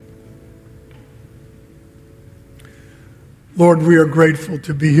Lord, we are grateful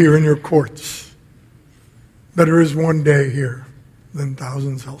to be here in your courts. Better is one day here than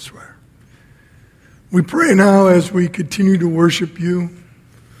thousands elsewhere. We pray now as we continue to worship you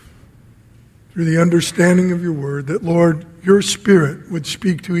through the understanding of your word that, Lord, your Spirit would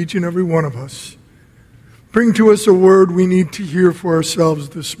speak to each and every one of us. Bring to us a word we need to hear for ourselves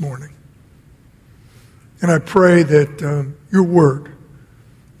this morning. And I pray that your word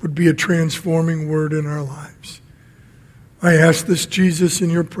would be a transforming word in our lives. I ask this, Jesus, in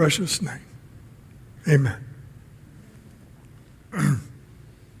your precious name. Amen.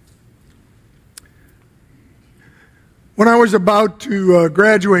 When I was about to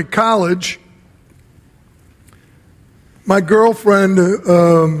graduate college, my girlfriend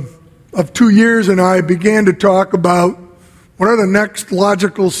of 2 years and I began to talk about what are the next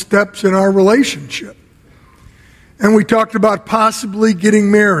logical steps in our relationship. And we talked about possibly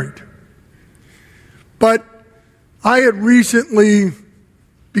getting married. But I had recently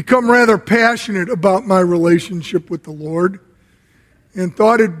become rather passionate about my relationship with the Lord and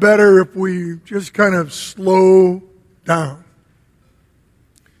thought it better if we just kind of slow down.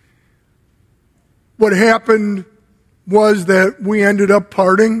 What happened was that we ended up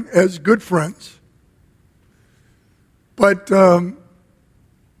parting as good friends. But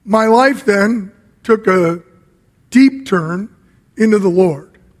my life then took a deep turn into the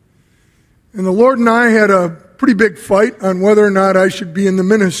Lord. And the Lord and I had a pretty big fight on whether or not I should be in the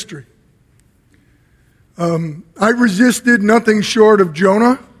ministry. I resisted nothing short of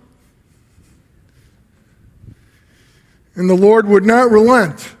Jonah. And the Lord would not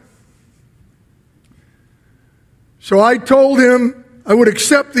relent. So I told him I would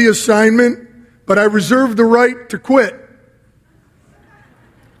accept the assignment, but I reserved the right to quit.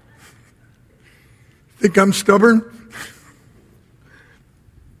 Think I'm stubborn?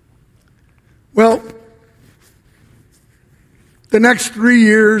 Well, the next 3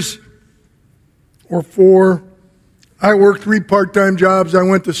 years or 4, I worked 3 part-time jobs. I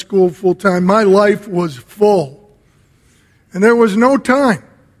went to school full-time. My life was full. And there was no time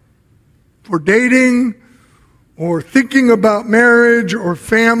for dating or thinking about marriage or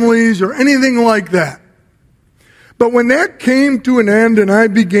families or anything like that. But when that came to an end and I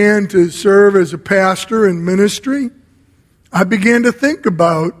began to serve as a pastor in ministry, I began to think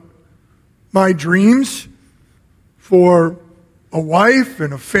about my dreams for a wife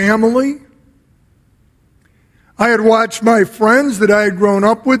and a family. I had watched my friends that I had grown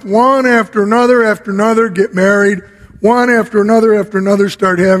up with, one after another get married, one after another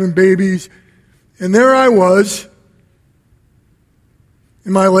start having babies. And there I was,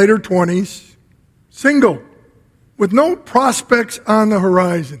 in my later 20s, single, with no prospects on the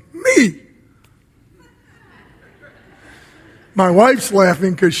horizon. Me! My wife's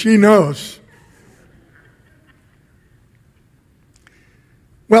laughing because she knows.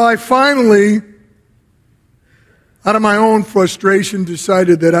 Well, I finally, out of my own frustration,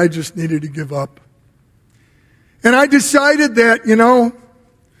 decided that I just needed to give up. And I decided that,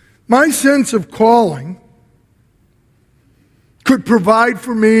 my sense of calling could provide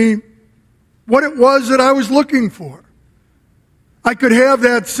for me what it was that I was looking for. I could have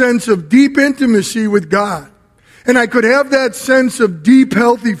that sense of deep intimacy with God. And I could have that sense of deep,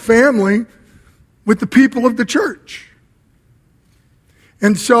 healthy family with the people of the church.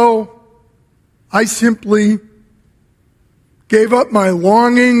 And so I simply gave up my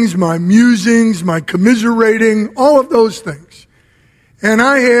longings, my musings, my commiserating, all of those things. And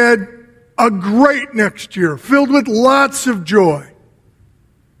I had a great next year, filled with lots of joy.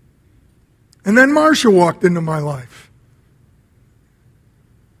 And then Marcia walked into my life.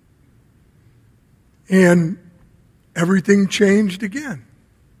 And everything changed again.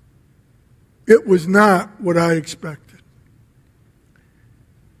 It was not what I expected.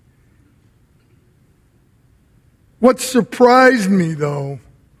 What surprised me, though,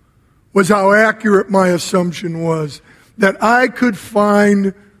 was how accurate my assumption was that I could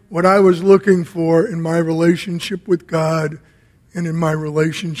find what I was looking for in my relationship with God and in my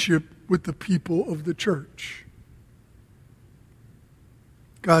relationship with the people of the church.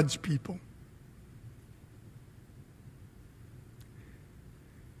 God's people.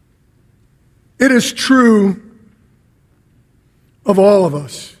 It is true of all of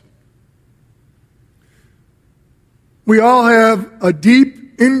us. We all have a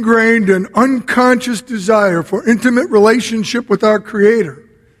deep, ingrained, and unconscious desire for intimate relationship with our Creator.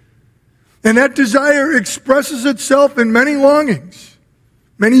 And that desire expresses itself in many longings,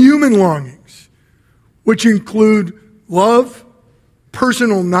 many human longings, which include love,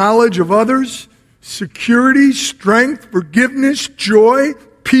 personal knowledge of others, security, strength, forgiveness, joy,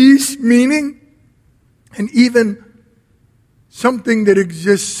 peace, meaning, and even something that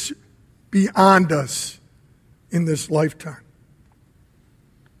exists beyond us in this lifetime.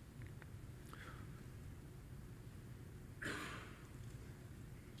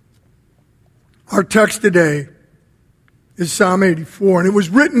 Our text today is Psalm 84, and it was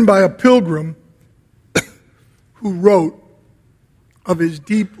written by a pilgrim who wrote of his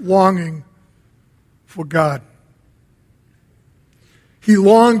deep longing for God. He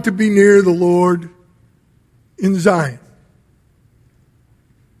longed to be near the Lord in Zion.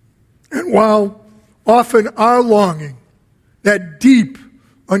 And while often our longing, that deep,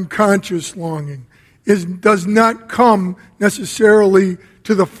 unconscious longing, does not come necessarily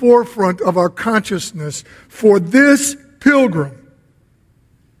to the forefront of our consciousness, for this pilgrim,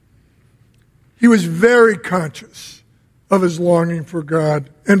 he was very conscious of his longing for God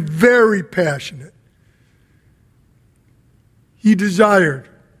and very passionate. He desired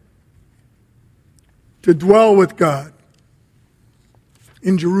to dwell with God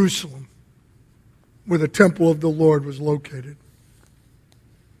in Jerusalem, where the temple of the Lord was located.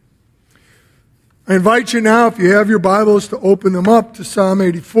 I invite you now, if you have your Bibles, to open them up to Psalm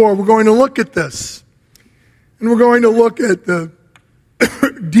 84. We're going to look at this. And we're going to look at the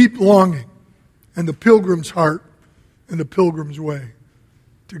deep longing and the pilgrim's heart and the pilgrim's way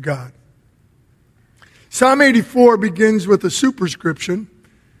to God. Psalm 84 begins with a superscription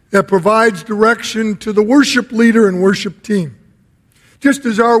that provides direction to the worship leader and worship team. Just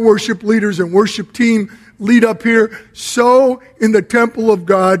as our worship leaders and worship team lead up here, so in the temple of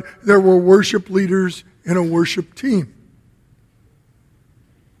God there were worship leaders and a worship team.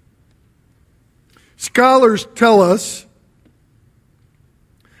 Scholars tell us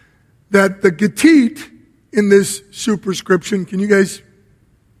that the Gittit in this superscription, can you guys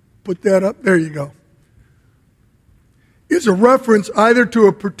put that up? There you go. Is a reference either to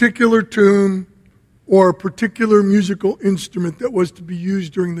a particular tune or a particular musical instrument that was to be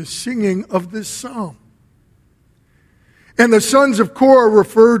used during the singing of this psalm. And the sons of Korah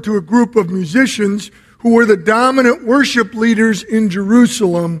refer to a group of musicians who were the dominant worship leaders in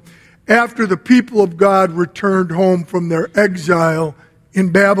Jerusalem after the people of God returned home from their exile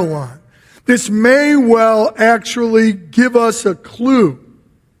in Babylon. This may well actually give us a clue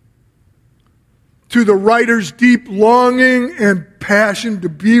to the writer's deep longing and passion to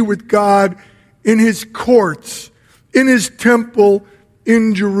be with God in his courts, in his temple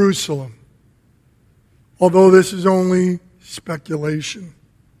in Jerusalem. Although this is only speculation.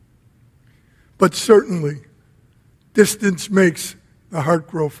 But certainly, distance makes the heart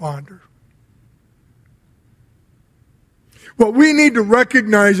grow fonder. What we need to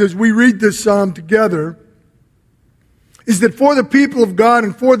recognize as we read this psalm together is that for the people of God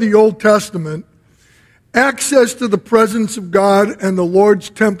and for the Old Testament, access to the presence of God and the Lord's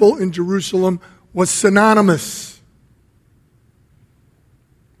temple in Jerusalem was synonymous.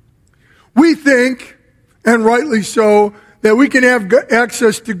 We think, and rightly so, that we can have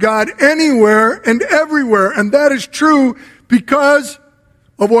access to God anywhere and everywhere. And that is true because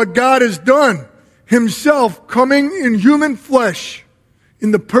of what God has done. Himself coming in human flesh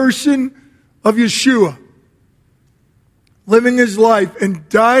in the person of Yeshua. Living his life and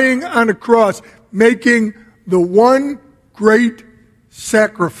dying on a cross, making the one great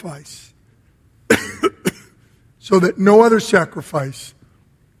sacrifice so that no other sacrifice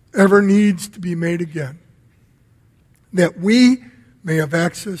ever needs to be made again, that we may have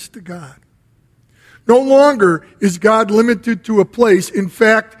access to God. No longer is God limited to a place. In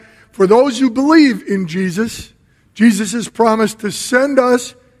fact, for those who believe in Jesus, Jesus has promised to send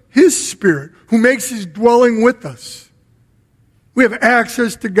us his Spirit, who makes his dwelling with us. We have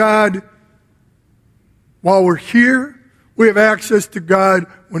access to God while we're here. We have access to God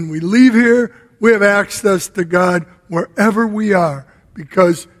when we leave here. We have access to God wherever we are,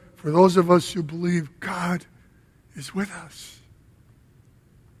 because for those of us who believe, God is with us.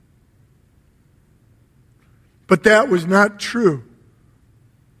 But that was not true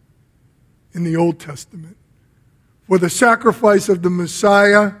in the Old Testament. For the sacrifice of the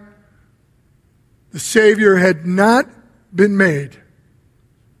Messiah, the Savior, had not been made.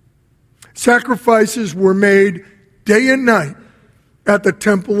 Sacrifices were made day and night at the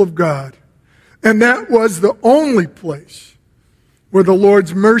temple of God. And that was the only place where the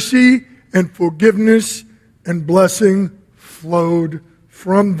Lord's mercy and forgiveness and blessing flowed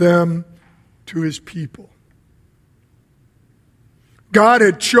from them to his people. God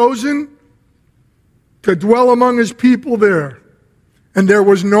had chosen to dwell among his people there, and there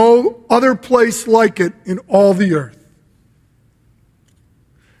was no other place like it in all the earth.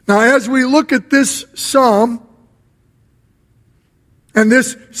 Now, as we look at this psalm and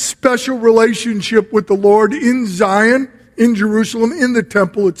this special relationship with the Lord in Zion, in Jerusalem, in the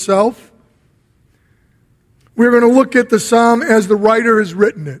temple itself. We're going to look at the psalm as the writer has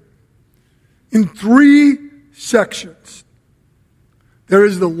written it, in 3 sections. There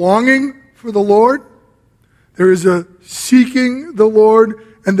is the longing for the Lord, there is a seeking the Lord,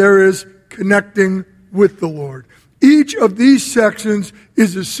 and there is connecting with the Lord. Each of these sections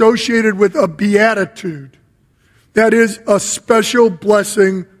is associated with a beatitude. That is a special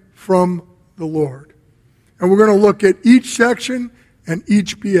blessing from the Lord. And we're going to look at each section and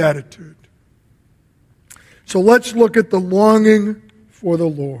each beatitude. So let's look at the longing for the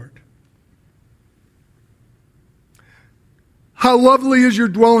Lord. How lovely is your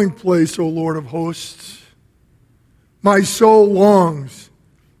dwelling place, O Lord of hosts. My soul longs,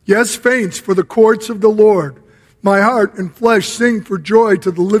 yes, faints for the courts of the Lord. My heart and flesh sing for joy to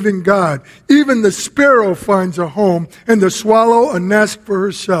the living God. Even the sparrow finds a home, and the swallow a nest for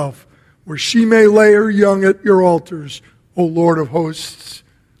herself, where she may lay her young at your altars, O Lord of hosts,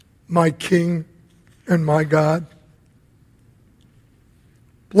 my King and my God.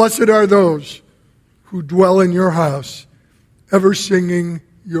 Blessed are those who dwell in your house, ever singing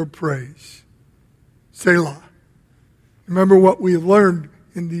your praise. Selah. Remember what we have learned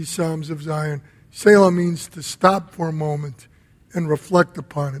in these Psalms of Zion. Selah means to stop for a moment and reflect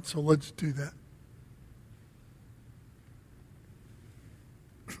upon it. So let's do that.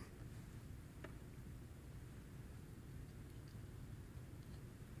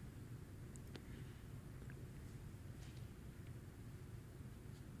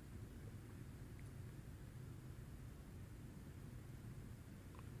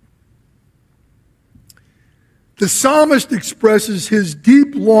 The psalmist expresses his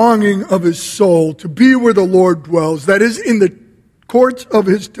deep longing of his soul to be where the Lord dwells, that is, in the courts of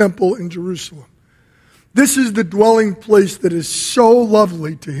his temple in Jerusalem. This is the dwelling place that is so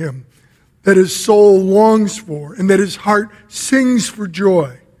lovely to him, that his soul longs for, and that his heart sings for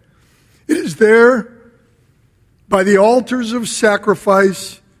joy. It is there, by the altars of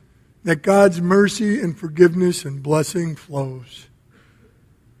sacrifice, that God's mercy and forgiveness and blessing flows.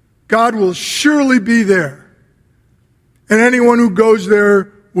 God will surely be there. And anyone who goes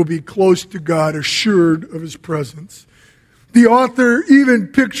there will be close to God, assured of his presence. The author even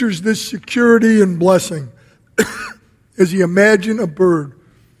pictures this security and blessing as he imagines a bird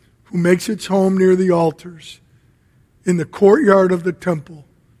who makes its home near the altars in the courtyard of the temple.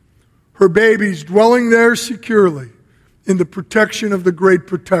 Her babies dwelling there securely in the protection of the great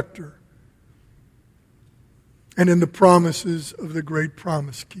protector and in the promises of the great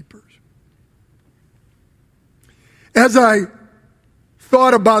promise keepers. As I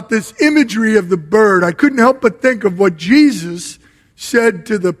thought about this imagery of the bird, I couldn't help but think of what Jesus said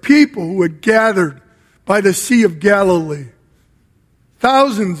to the people who had gathered by the Sea of Galilee.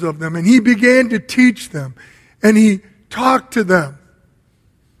 Thousands of them. And he began to teach them. And he talked to them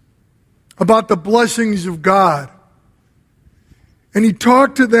about the blessings of God. And he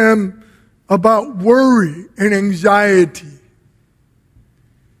talked to them about worry and anxiety.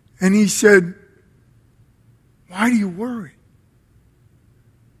 And he said, why do you worry?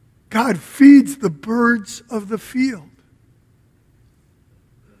 God feeds the birds of the field.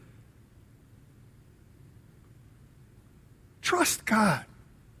 Trust God.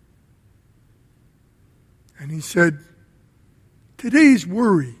 And he said, today's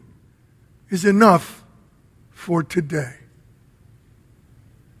worry is enough for today.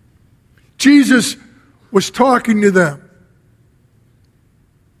 Jesus was talking to them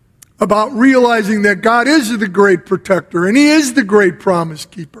about realizing that God is the great protector and he is the great promise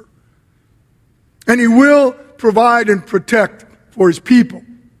keeper. And he will provide and protect for his people.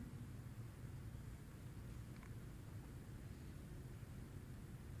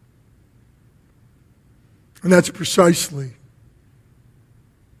 And that's precisely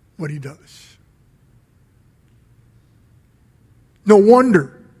what he does. No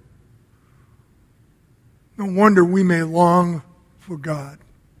wonder we may long for God.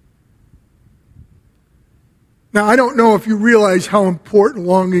 Now, I don't know if you realize how important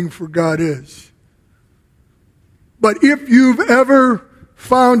longing for God is. But if you've ever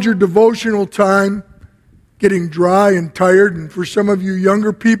found your devotional time getting dry and tired, and for some of you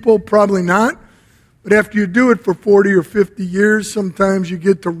younger people, probably not, but after you do it for 40 or 50 years, sometimes you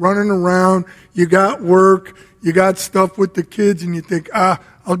get to running around, you got work, you got stuff with the kids, and you think,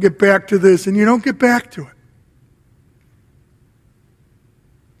 I'll get back to this, and you don't get back to it.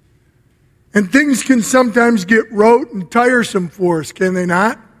 And things can sometimes get rote and tiresome for us, can they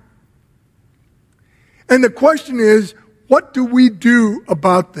not? And the question is, what do we do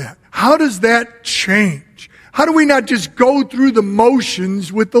about that? How does that change? How do we not just go through the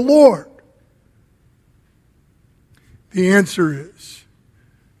motions with the Lord? The answer is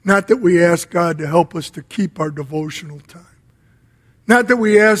not that we ask God to help us to keep our devotional time. Not that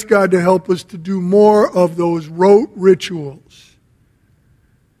we ask God to help us to do more of those rote rituals.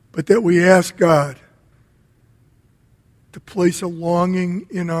 But that we ask God to place a longing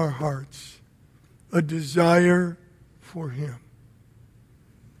in our hearts, a desire for Him,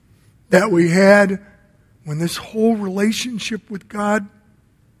 that we had when this whole relationship with God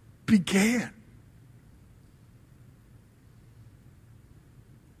began.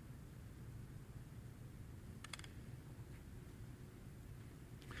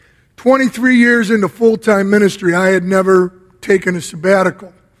 "23 years into full-time ministry, I had never taken a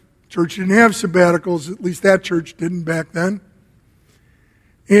sabbatical. Church didn't have sabbaticals, at least that church didn't back then.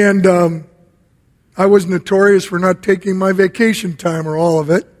 And I was notorious for not taking my vacation time or all of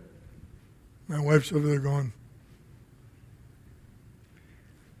it. My wife's over there going.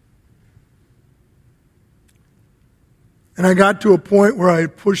 And I got to a point where I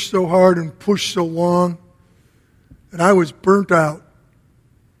had pushed so hard and pushed so long that I was burnt out.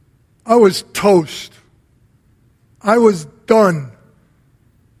 I was toast. I was done.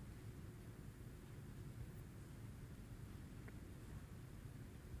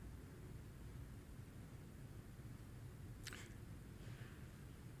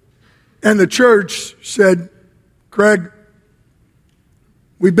 And the church said, "Craig,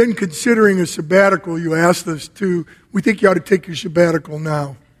 we've been considering a sabbatical. You asked us to. We think you ought to take your sabbatical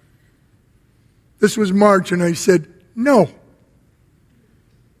now." This was March, and I said, "No.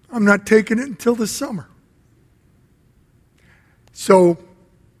 I'm not taking it until the summer." So,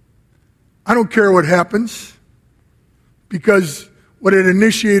 I don't care what happens, because what had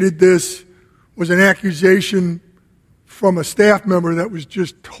initiated this was an accusation from a staff member that was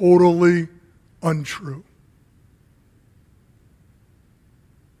just totally untrue.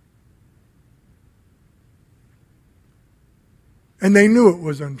 And they knew it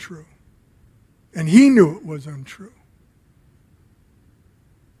was untrue. And he knew it was untrue.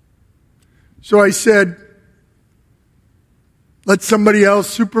 So I said, let somebody else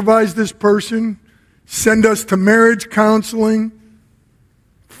supervise this person, send us to marriage counseling,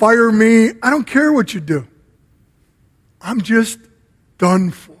 fire me. I don't care what you do. I'm just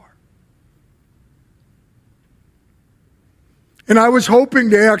done for. And I was hoping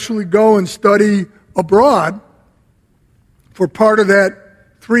to actually go and study abroad for part of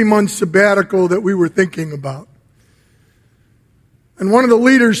that 3-month sabbatical that we were thinking about. And one of the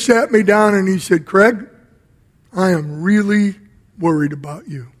leaders sat me down and he said, "Craig, I am really worried about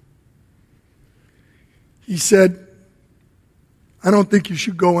you." He said, "I don't think you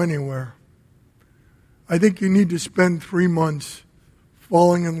should go anywhere. I think you need to spend 3 months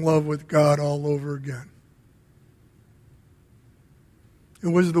falling in love with God all over again." It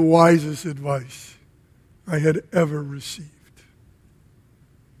was the wisest advice I had ever received.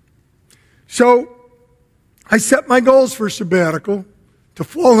 So, I set my goals for sabbatical: to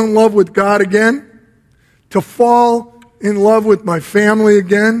fall in love with God again, to fall in love with my family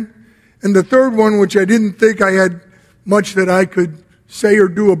again, and the third one, which I didn't think I had much that I could say or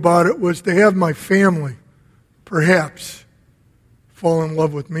do about it, was to have my family perhaps fall in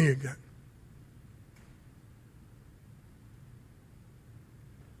love with me again.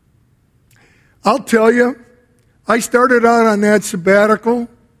 I'll tell you, I started out on that sabbatical.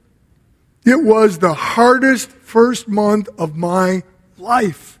 It was the hardest first month of my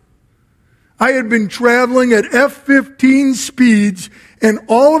life. I had been traveling at F-15 speeds, and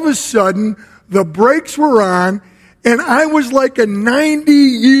all of a sudden, the brakes were on, and I was like a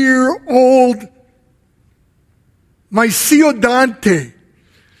 90-year-old Maceo Dante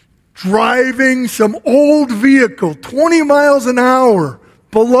driving some old vehicle 20 miles an hour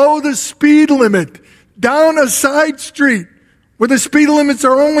below the speed limit down a side street where the speed limits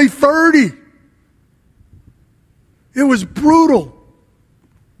are only 30. It was brutal,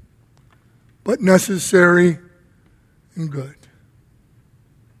 but necessary and good.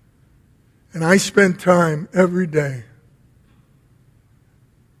 And I spent time every day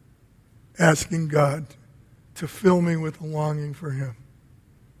asking God to fill me with a longing for Him.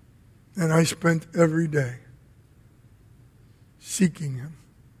 And I spent every day seeking Him.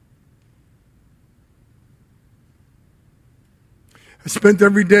 I spent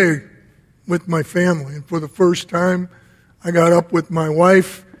every day with my family. And for the first time, I got up with my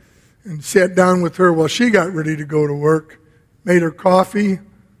wife and sat down with her while she got ready to go to work, made her coffee,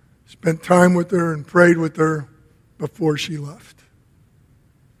 spent time with her, and prayed with her before she left.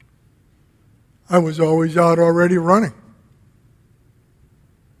 I was always out already running.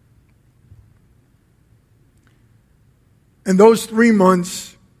 And those 3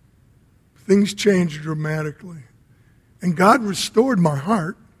 months, things changed dramatically. And God restored my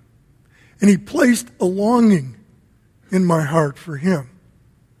heart, and He placed a longing in my heart for Him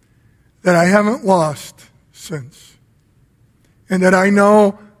that I haven't lost since, and that I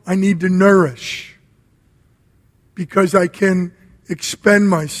know I need to nourish because I can expend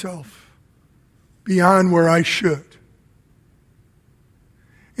myself beyond where I should.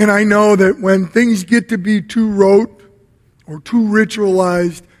 And I know that when things get to be too rote or too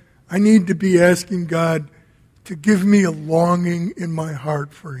ritualized, I need to be asking God to give me a longing in my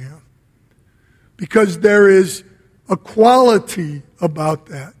heart for Him. Because there is a quality about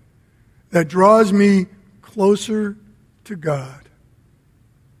that draws me closer to God.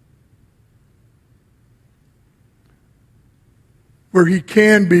 Where He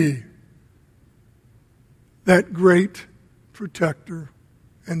can be that great protector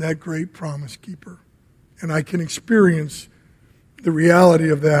and that great promise keeper. And I can experience the reality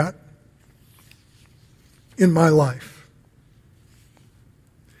of that in my life.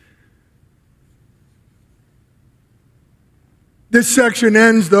 This section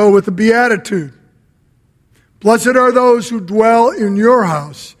ends, though, with a beatitude. Blessed are those who dwell in your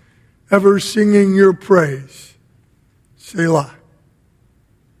house, ever singing your praise. Selah.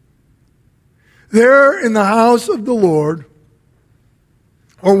 There in the house of the Lord,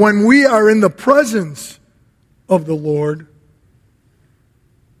 or when we are in the presence of the Lord,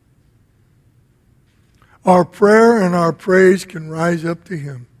 our prayer and our praise can rise up to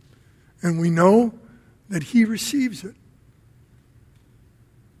Him. And we know that He receives it.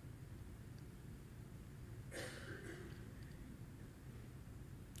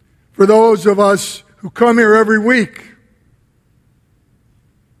 For those of us who come here every week,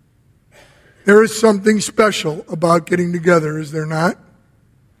 there is something special about getting together, is there not?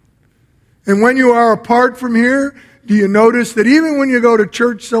 And when you are apart from here, do you notice that even when you go to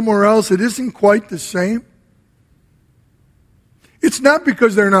church somewhere else, it isn't quite the same? It's not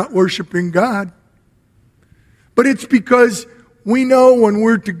because they're not worshiping God, but it's because we know when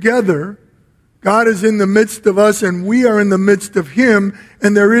we're together, God is in the midst of us and we are in the midst of Him,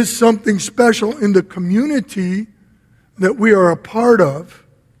 and there is something special in the community that we are a part of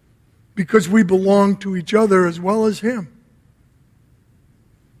because we belong to each other as well as Him.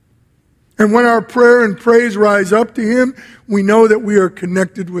 And when our prayer and praise rise up to Him, we know that we are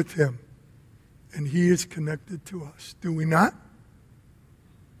connected with Him. And He is connected to us. Do we not?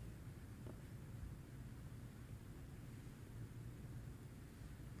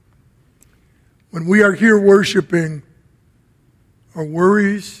 When we are here worshiping, our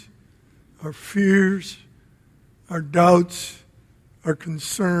worries, our fears, our doubts, our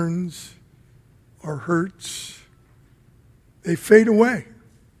concerns, our hurts, they fade away.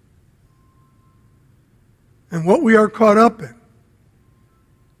 And what we are caught up in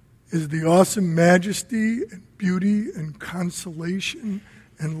is the awesome majesty and beauty and consolation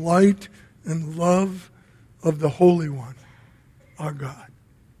and light and love of the Holy One, our God.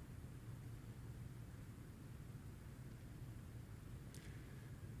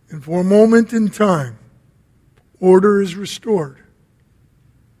 And for a moment in time, order is restored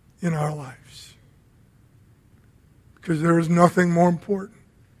in our lives. Because there is nothing more important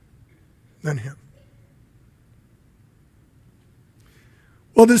than Him.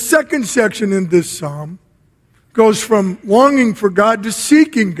 Well, the second section in this psalm goes from longing for God to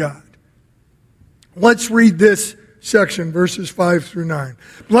seeking God. Let's read this section, verses 5 through 9.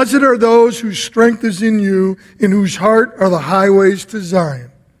 Blessed are those whose strength is in you, in whose heart are the highways to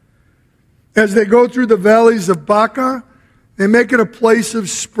Zion. As they go through the valleys of Baca, they make it a place of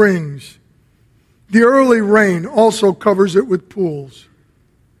springs. The early rain also covers it with pools.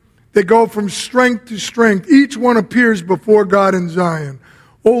 They go from strength to strength. Each one appears before God in Zion.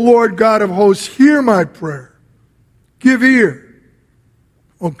 O Lord God of hosts, hear my prayer. Give ear,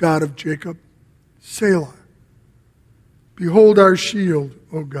 O God of Jacob. Selah. Behold our shield,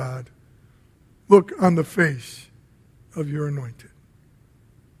 O God. Look on the face of your anointed.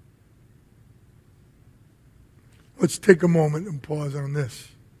 Let's take a moment and pause on this.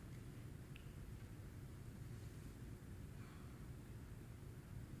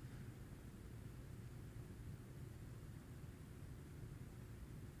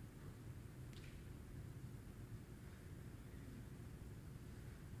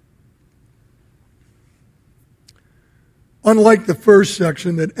 Unlike the first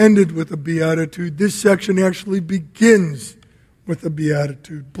section that ended with a beatitude, this section actually begins with a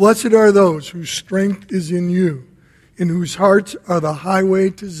beatitude. Blessed are those whose strength is in you, in whose hearts are the highway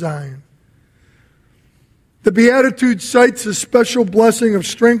to Zion. The beatitude cites a special blessing of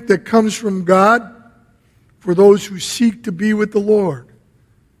strength that comes from God for those who seek to be with the Lord.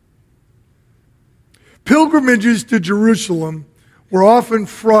 Pilgrimages to Jerusalem were often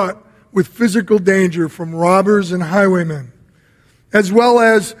fraught with physical danger from robbers and highwaymen, as well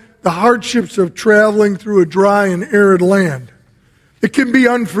as the hardships of traveling through a dry and arid land. It can be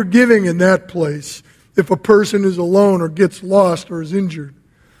unforgiving in that place if a person is alone or gets lost or is injured.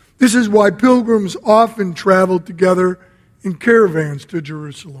 This is why pilgrims often traveled together in caravans to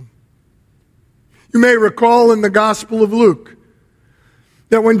Jerusalem. You may recall in the Gospel of Luke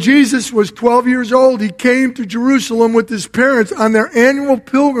that when Jesus was 12 years old, he came to Jerusalem with his parents on their annual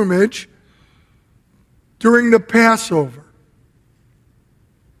pilgrimage during the Passover.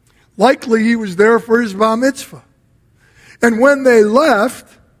 Likely he was there for his bar mitzvah. And when they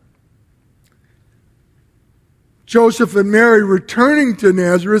left, Joseph and Mary returning to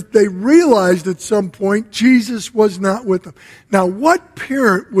Nazareth, they realized at some point Jesus was not with them. Now, what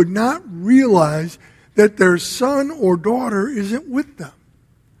parent would not realize that their son or daughter isn't with them?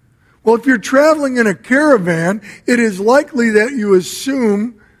 Well, if you're traveling in a caravan, it is likely that you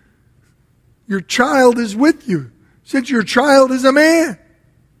assume your child is with you, since your child is a man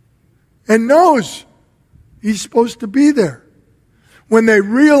and knows he's supposed to be there. When they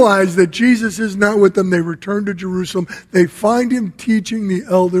realize that Jesus is not with them, they return to Jerusalem. They find him teaching the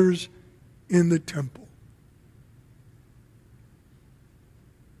elders in the temple.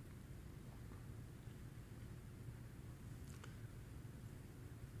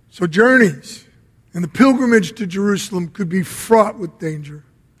 So journeys and the pilgrimage to Jerusalem could be fraught with danger.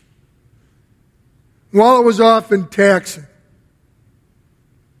 While it was often taxing,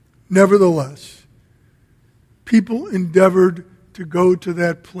 nevertheless, people endeavored to go to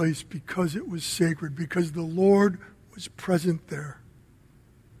that place because it was sacred, because the Lord was present there.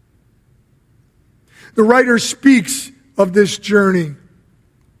 The writer speaks of this journey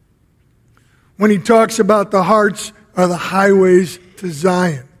when he talks about the hearts are the highways to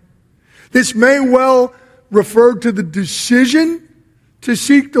Zion. This may well refer to the decision to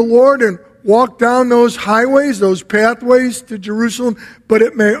seek the Lord and walk down those highways, those pathways to Jerusalem, but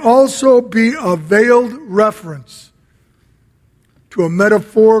it may also be a veiled reference to a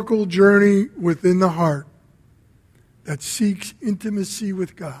metaphorical journey within the heart that seeks intimacy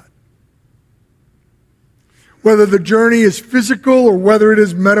with God. Whether the journey is physical or whether it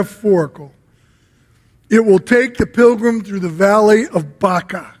is metaphorical, it will take the pilgrim through the valley of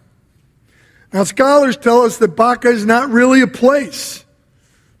Baca. Now, scholars tell us that Baca is not really a place,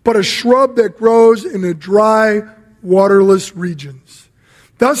 but a shrub that grows in the dry, waterless regions.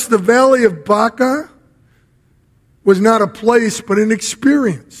 Thus, the valley of Baca was not a place, but an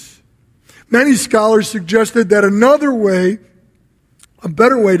experience. Many scholars suggested that another way, a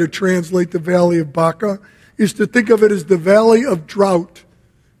better way to translate the valley of Baca, is to think of it as the valley of drought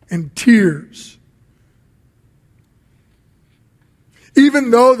and tears.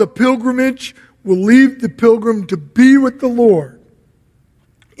 Even though the pilgrimage will lead the pilgrim to be with the Lord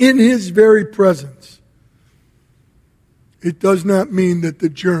in his very presence, it does not mean that the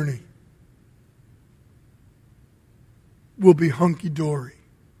journey will be hunky-dory,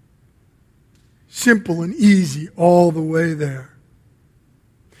 simple and easy all the way there.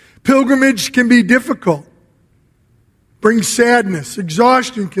 Pilgrimage can be difficult, bring sadness,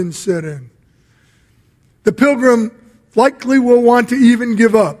 exhaustion can set in. The pilgrim likely will want to even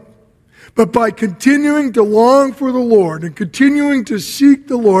give up. But by continuing to long for the Lord and continuing to seek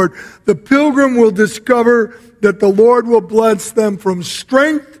the Lord, the pilgrim will discover that the Lord will bless them from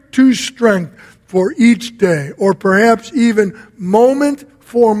strength to strength for each day, or perhaps even moment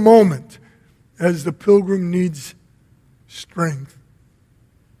for moment, as the pilgrim needs strength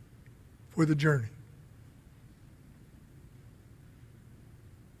for the journey.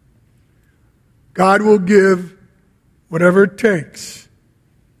 God will give whatever it takes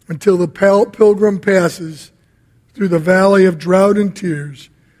until the pilgrim passes through the valley of drought and tears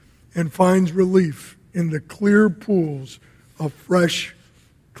and finds relief in the clear pools of fresh,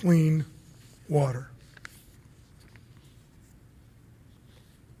 clean water.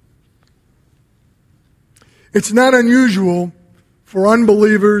 It's not unusual for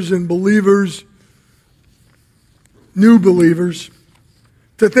unbelievers and believers, new believers,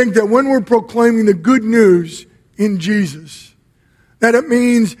 to think that when we're proclaiming the good news in Jesus, that it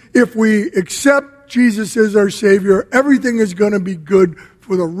means if we accept Jesus as our Savior, everything is going to be good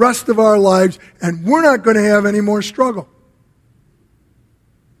for the rest of our lives, and we're not going to have any more struggle.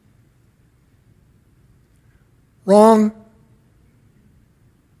 Wrong.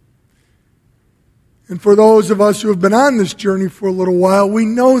 And for those of us who have been on this journey for a little while, we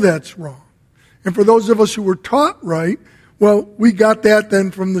know that's wrong. And for those of us who were taught right, well, we got that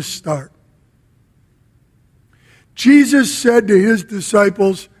then from the start. Jesus said to his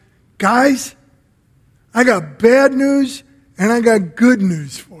disciples, guys, I got bad news and I got good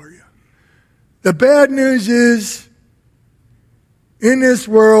news for you. The bad news is, in this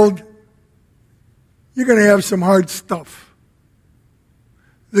world, you're going to have some hard stuff.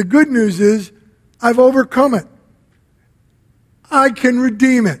 The good news is, I've overcome it. I can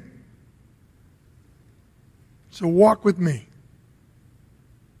redeem it. So walk with me.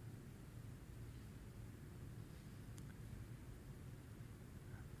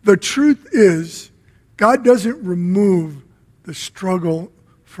 The truth is, God doesn't remove the struggle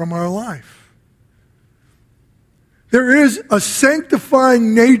from our life. There is a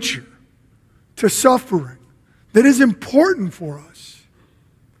sanctifying nature to suffering that is important for us.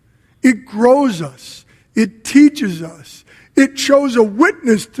 It grows us. It teaches us. It shows a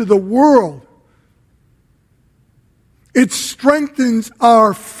witness to the world. It strengthens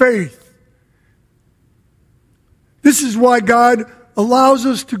our faith. This is why God allows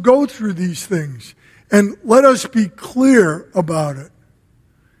us to go through these things. And let us be clear about it.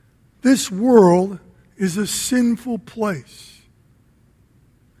 This world is a sinful place.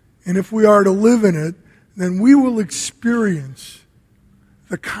 And if we are to live in it, then we will experience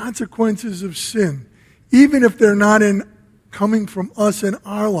the consequences of sin, even if they're not coming from us in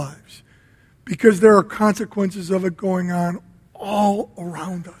our lives, because there are consequences of it going on all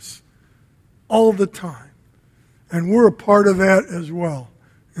around us, all the time. And we're a part of that as well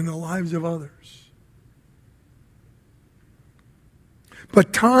in the lives of others.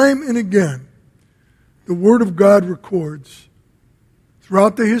 But time and again, the Word of God records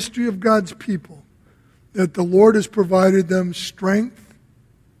throughout the history of God's people that the Lord has provided them strength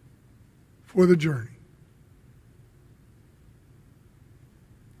for the journey.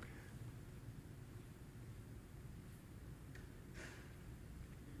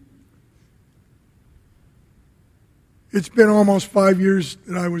 It's been almost 5 years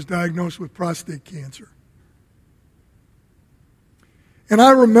that I was diagnosed with prostate cancer. And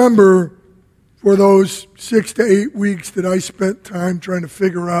I remember for those 6 to 8 weeks that I spent time trying to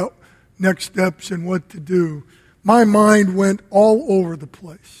figure out next steps and what to do, my mind went all over the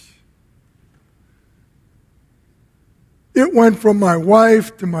place. It went from my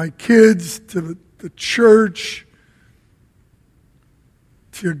wife to my kids to the church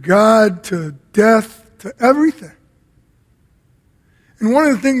to God to death to everything. And one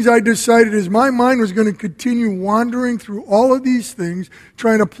of the things I decided is my mind was going to continue wandering through all of these things,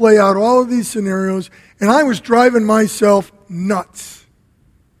 trying to play out all of these scenarios, and I was driving myself nuts.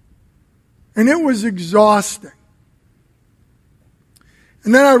 And it was exhausting.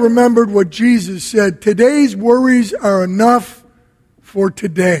 And then I remembered what Jesus said, today's worries are enough for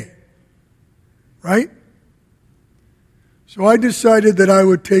today. Right? So I decided that I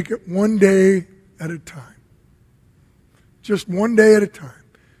would take it one day at a time. Just one day at a time.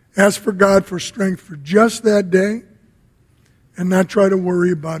 Ask for God for strength for just that day and not try to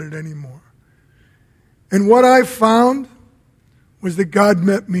worry about it anymore. And what I found was that God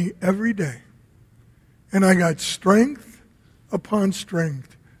met me every day. And I got strength upon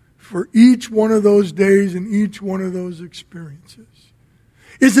strength for each one of those days and each one of those experiences.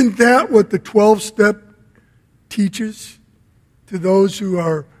 Isn't that what the 12-step teaches to those who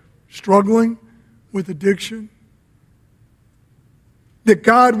are struggling with addiction? That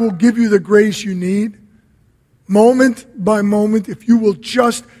God will give you the grace you need, moment by moment, if you will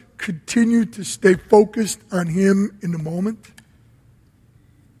just continue to stay focused on Him in the moment.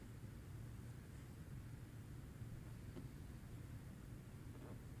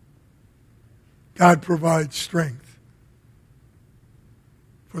 God provides strength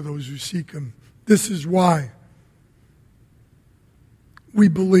for those who seek Him. This is why we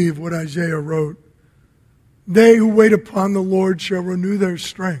believe what Isaiah wrote. They who wait upon the Lord shall renew their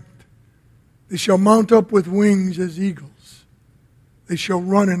strength. They shall mount up with wings as eagles. They shall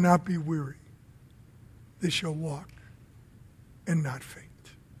run and not be weary. They shall walk and not faint.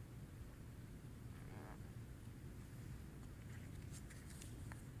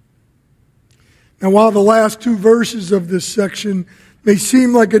 Now, while the last two verses of this section may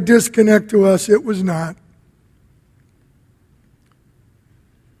seem like a disconnect to us, it was not.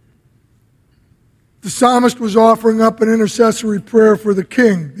 The psalmist was offering up an intercessory prayer for the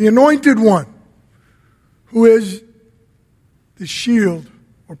king, the anointed one, who is the shield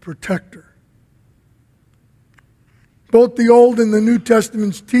or protector. Both the Old and the New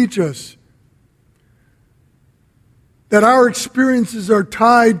Testaments teach us that our experiences are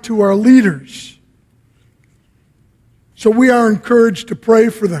tied to our leaders. So we are encouraged to pray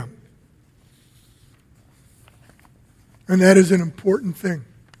for them. And that is an important thing.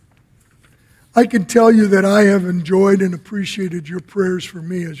 I can tell you that I have enjoyed and appreciated your prayers for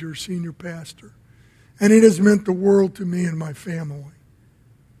me as your senior pastor. And it has meant the world to me and my family.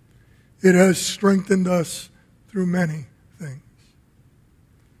 It has strengthened us through many things.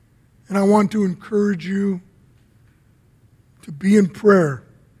 And I want to encourage you to be in prayer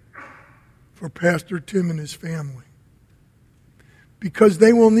for Pastor Tim and his family, because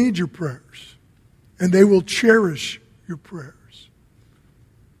they will need your prayers, and they will cherish your prayers.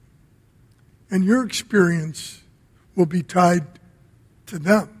 And your experience will be tied to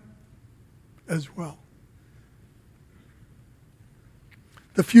them as well.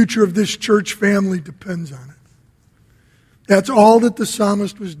 The future of this church family depends on it. That's all that the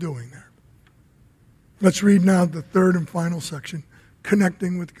psalmist was doing there. Let's read now the third and final section,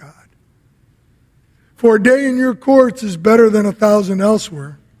 connecting with God. For a day in your courts is better than 1,000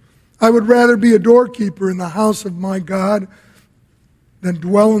 elsewhere. I would rather be a doorkeeper in the house of my God than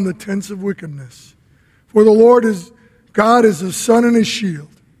dwell in the tents of wickedness. For the Lord is God is a sun and a shield.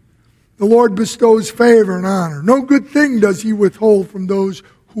 The Lord bestows favor and honor. No good thing does he withhold from those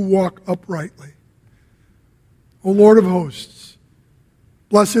who walk uprightly. O Lord of hosts,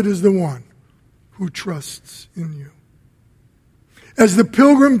 blessed is the one who trusts in you. As the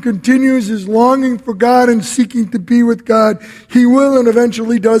pilgrim continues his longing for God and seeking to be with God, he will and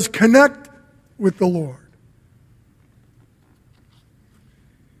eventually does connect with the Lord.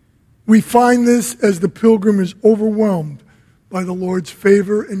 We find this as the pilgrim is overwhelmed by the Lord's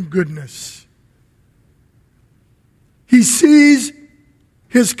favor and goodness. He sees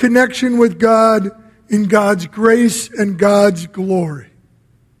his connection with God in God's grace and God's glory.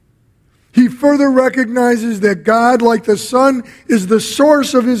 He further recognizes that God, like the sun, is the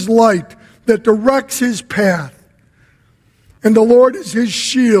source of his light that directs his path. And the Lord is his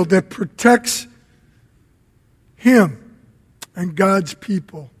shield that protects him and God's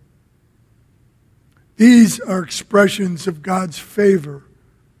people. These are expressions of God's favor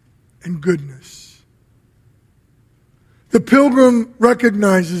and goodness. The pilgrim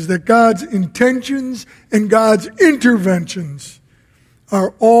recognizes that God's intentions and God's interventions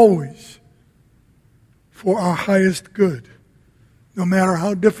are always for our highest good, no matter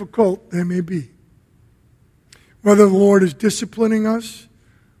how difficult they may be. Whether the Lord is disciplining us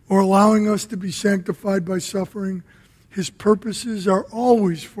or allowing us to be sanctified by suffering, his purposes are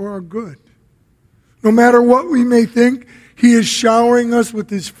always for our good. No matter what we may think, he is showering us with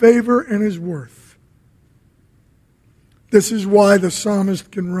his favor and his worth. This is why the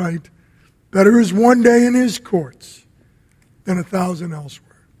psalmist can write, better is one day in his courts than 1,000 elsewhere.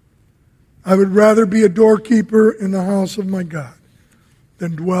 I would rather be a doorkeeper in the house of my God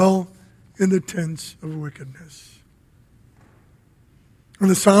than dwell in the tents of wickedness. And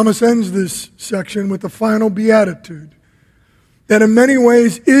the psalmist ends this section with the final beatitude that in many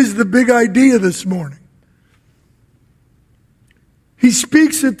ways is the big idea this morning. He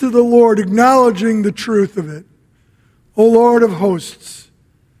speaks it to the Lord, acknowledging the truth of it. O Lord of hosts,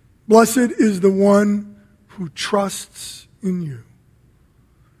 blessed is the one who trusts in you.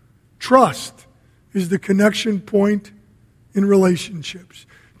 Trust is the connection point in relationships.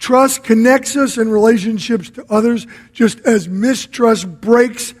 Trust connects us in relationships to others, just as mistrust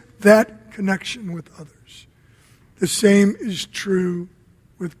breaks that connection with others. The same is true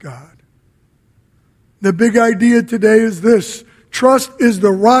with God. The big idea today is this: trust is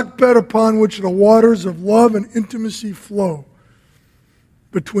the rock bed upon which the waters of love and intimacy flow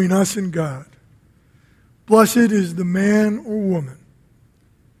between us and God. Blessed is the man or woman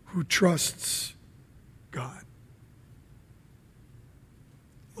who trusts God.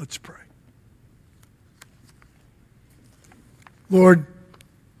 Let's pray. Lord,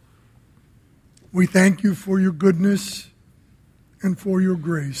 we thank you for your goodness and for your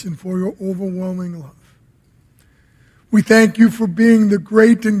grace and for your overwhelming love. We thank you for being the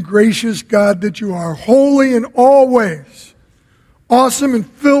great and gracious God that you are, holy in all ways, awesome and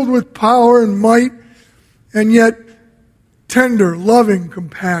filled with power and might, and yet tender, loving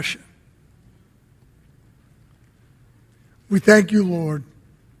compassion. We thank you, Lord,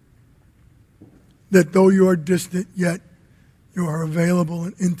 that though you are distant, yet you are available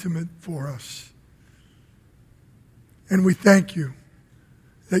and intimate for us. And we thank you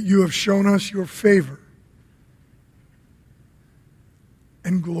that you have shown us your favor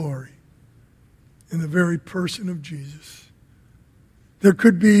and glory in the very person of Jesus. There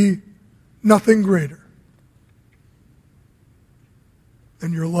could be nothing greater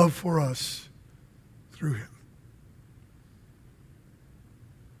than your love for us through him.